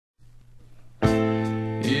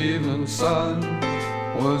sun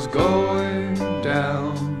was going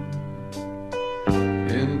down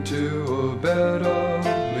into a bed of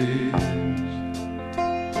leaves.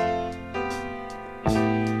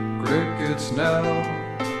 Crickets now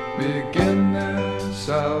begin their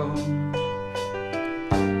sound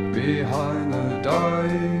behind the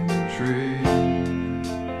dying tree.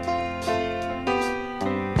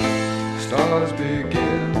 Stars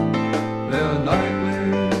begin their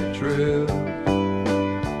nightly trip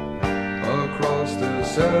across the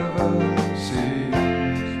seven seas.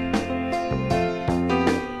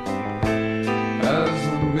 As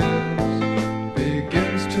the mist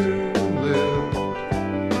begins to lift,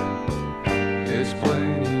 it's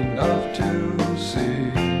plain enough to see.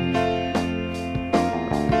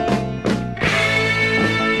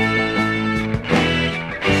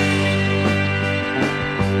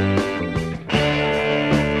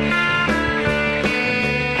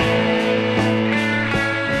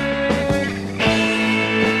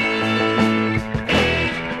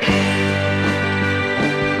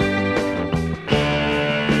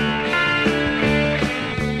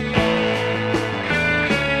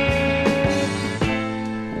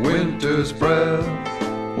 Winter's breath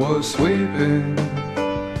was sweeping,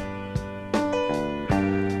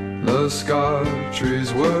 the scar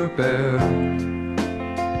trees were bare,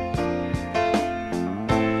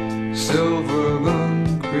 silver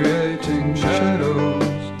moon creating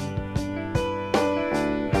shadows,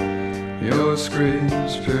 your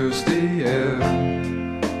screams pierce the air.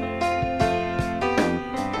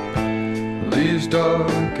 Leaves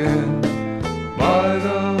darkened by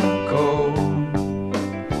the cold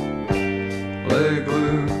lay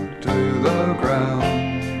glued to the ground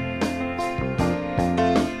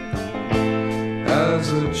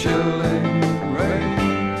as a chilling rain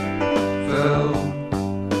fell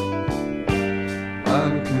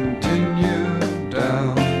and continued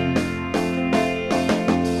down.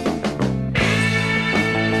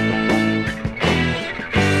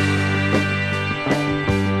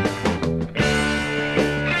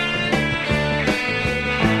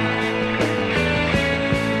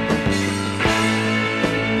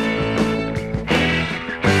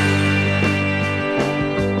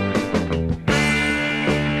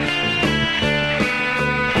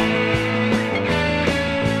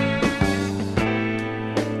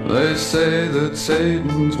 They say that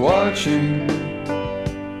Satan's watching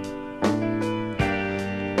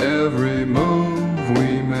every move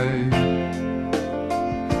we make.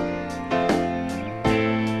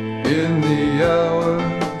 In the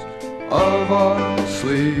hours of our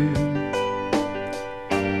sleep,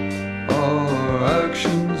 all our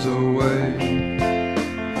actions awake.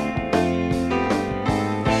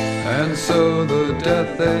 And so the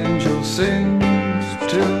death angel sings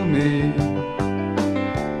to me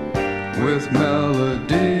with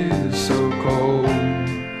melodies so cold,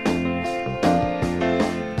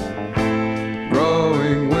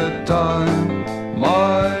 growing with time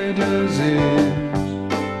my disease,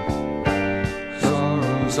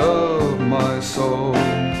 sorrows of my soul.